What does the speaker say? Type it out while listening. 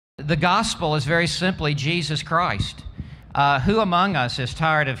The gospel is very simply Jesus Christ. Who among us is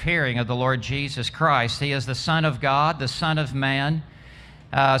tired of hearing of the Lord Jesus Christ? He is the Son of God, the Son of Man,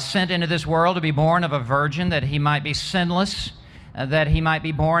 sent into this world to be born of a virgin, that he might be sinless, that he might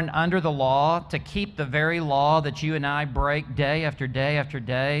be born under the law, to keep the very law that you and I break day after day after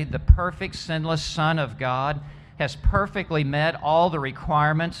day. The perfect, sinless Son of God has perfectly met all the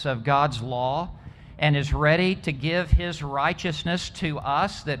requirements of God's law and is ready to give his righteousness to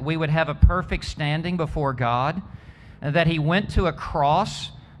us, that we would have a perfect standing before God, and that he went to a cross.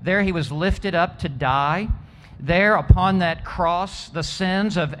 There he was lifted up to die. There upon that cross, the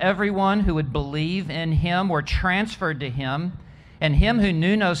sins of everyone who would believe in him were transferred to him, and him who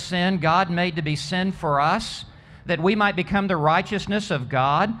knew no sin, God made to be sin for us, that we might become the righteousness of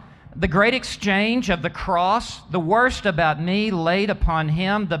God. The great exchange of the cross, the worst about me laid upon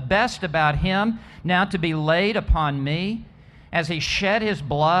him, the best about him now to be laid upon me. As he shed his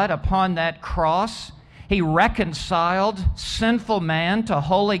blood upon that cross, he reconciled sinful man to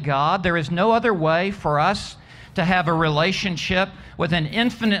holy God. There is no other way for us to have a relationship with an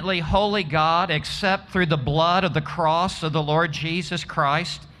infinitely holy God except through the blood of the cross of the Lord Jesus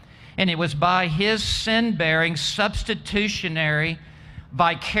Christ. And it was by his sin-bearing, substitutionary,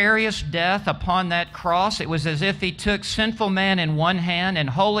 vicarious death upon that cross. It was as if he took sinful man in one hand and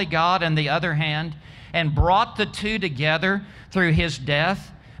holy God in the other hand and brought the two together through his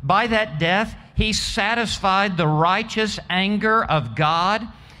death. By that death, he satisfied the righteous anger of God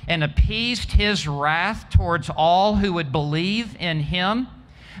and appeased his wrath towards all who would believe in him.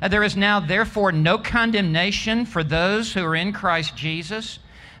 There is now, therefore, no condemnation for those who are in Christ Jesus.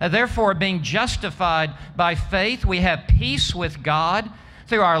 Therefore, being justified by faith, we have peace with God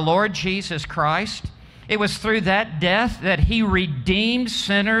through our Lord Jesus Christ. It was through that death that he redeemed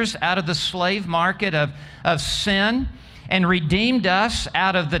sinners out of the slave market of sin and redeemed us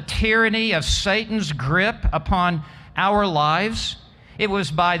out of the tyranny of Satan's grip upon our lives. It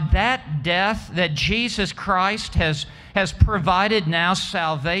was by that death that Jesus Christ has provided now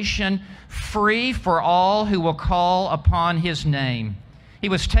salvation free for all who will call upon his name. He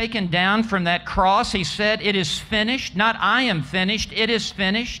was taken down from that cross. He said, "It is finished." Not "I am finished," it is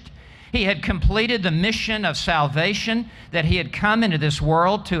finished. He had completed the mission of salvation that he had come into this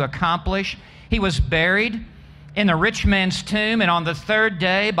world to accomplish. He was buried in the rich man's tomb, and on the third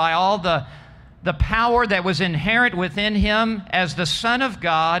day, by all the power that was inherent within him as the Son of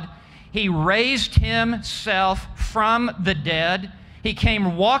God, he raised himself from the dead. He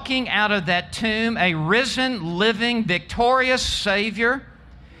came walking out of that tomb, a risen, living, victorious Savior.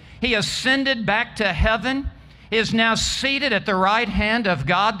 He ascended back to heaven, is now seated at the right hand of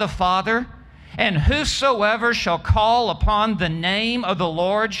God the Father, and whosoever shall call upon the name of the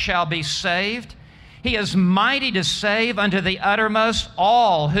Lord shall be saved. He is mighty to save unto the uttermost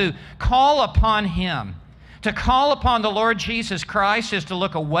all who call upon him. To call upon the Lord Jesus Christ is to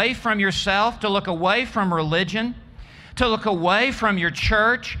look away from yourself, to look away from religion, to look away from your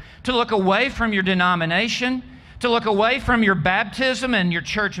church, to look away from your denomination, to look away from your baptism and your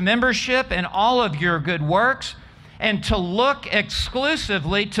church membership and all of your good works, and to look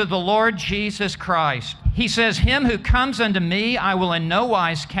exclusively to the Lord Jesus Christ. He says, "Him who comes unto me, I will in no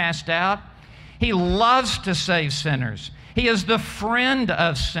wise cast out." He loves to save sinners. He is the friend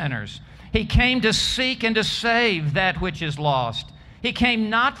of sinners. He came to seek and to save that which is lost. He came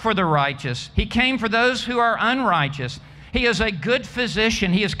not for the righteous. He came for those who are unrighteous. He is a good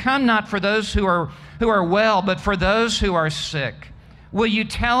physician. He has come not for those who are well, but for those who are sick. Will you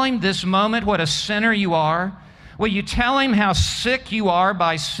tell him this moment what a sinner you are? Will you tell him how sick you are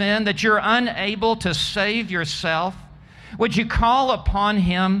by sin, that you're unable to save yourself? Would you call upon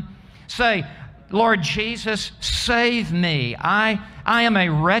him? Say, "Lord Jesus, save me. I am a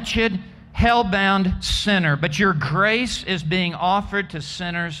wretched, hell-bound sinner, but your grace is being offered to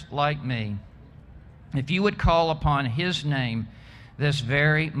sinners like me." If you would call upon his name this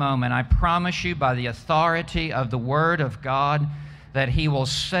very moment, I promise you by the authority of the Word of God that he will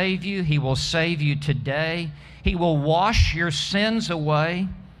save you. He will save you today. He will wash your sins away.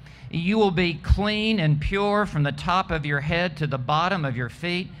 You will be clean and pure from the top of your head to the bottom of your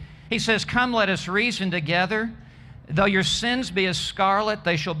feet. He says, "Come, let us reason together. Though your sins be as scarlet,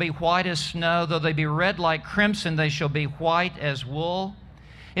 they shall be white as snow. Though they be red like crimson, they shall be white as wool."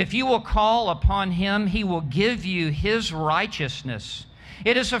 If you will call upon him, he will give you his righteousness.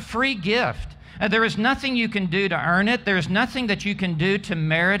 It is a free gift. There is nothing you can do to earn it. There is nothing that you can do to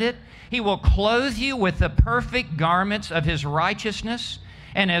merit it. He will clothe you with the perfect garments of his righteousness.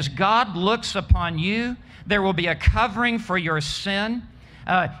 And as God looks upon you, there will be a covering for your sin.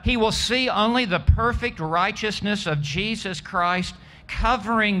 He will see only the perfect righteousness of Jesus Christ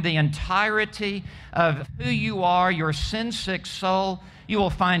covering the entirety of who you are, your sin-sick soul. You will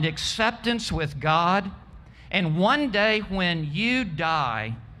find acceptance with God. And one day when you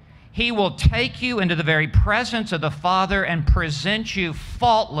die, He will take you into the very presence of the Father and present you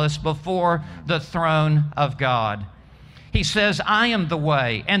faultless before the throne of God. He says, I am the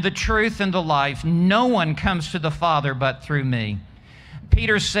way and the truth and the life. No one comes to the Father but through me.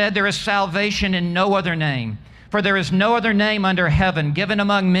 Peter said, there is salvation in no other name, for there is no other name under heaven given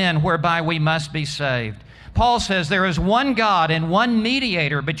among men whereby we must be saved. Paul says there is one God and one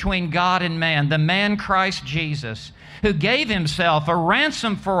mediator between God and man, the man Christ Jesus, who gave Himself a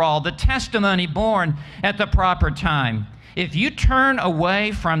ransom for all, the testimony born at the proper time. If you turn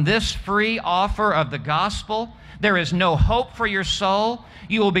away from this free offer of the gospel, there is no hope for your soul.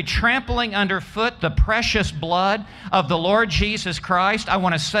 You will be trampling underfoot the precious blood of the Lord Jesus Christ. I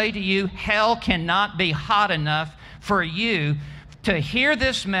want to say to you, hell cannot be hot enough for you to hear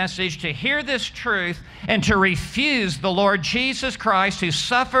this message, to hear this truth, and to refuse the Lord Jesus Christ, who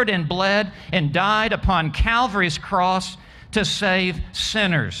suffered and bled and died upon Calvary's cross to save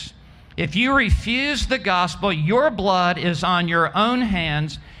sinners. If you refuse the gospel, your blood is on your own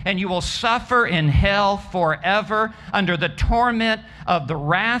hands, and you will suffer in hell forever under the torment of the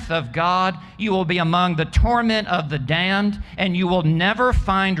wrath of God. You will be among the torment of the damned, and you will never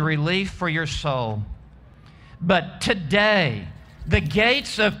find relief for your soul. But today, the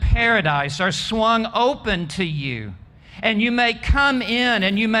gates of paradise are swung open to you, and you may come in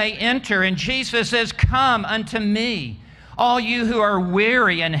and you may enter, and Jesus says, come unto me, all you who are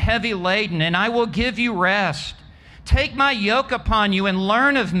weary and heavy laden, and I will give you rest. Take my yoke upon you and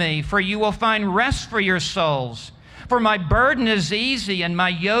learn of me, for you will find rest for your souls. For my burden is easy and my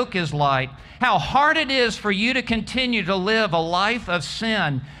yoke is light. How hard it is for you to continue to live a life of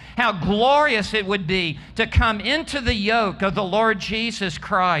sin. How glorious it would be to come into the yoke of the Lord Jesus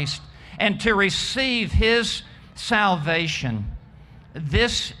Christ and to receive His salvation.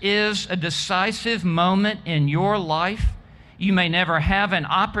 This is a decisive moment in your life. You may never have an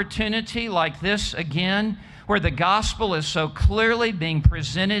opportunity like this again, where the gospel is so clearly being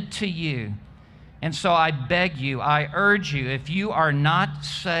presented to you. And so I beg you, I urge you, if you are not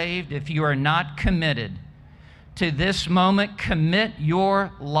saved, if you are not committed to this moment, commit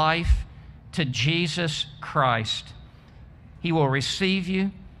your life to Jesus Christ. He will receive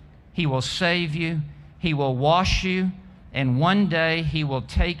you, He will save you, He will wash you, and one day He will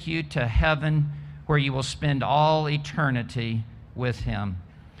take you to heaven, where you will spend all eternity with Him.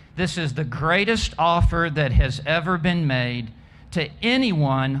 This is the greatest offer that has ever been made to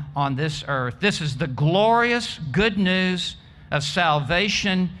anyone on this earth. This is the glorious good news of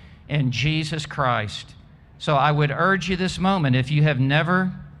salvation in Jesus Christ. So I would urge you this moment, if you have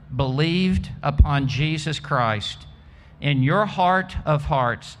never believed upon Jesus Christ in your heart of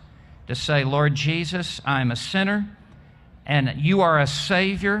hearts, to say, Lord Jesus, I am a sinner, and you are a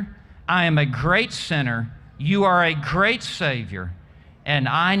Savior. I am a great sinner. You are a great Savior. And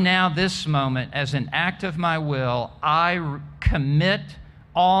I now, this moment, as an act of my will, I commit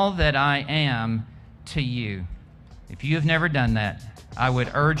all that I am to you. If you have never done that, I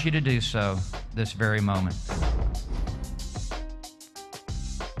would urge you to do so this very moment.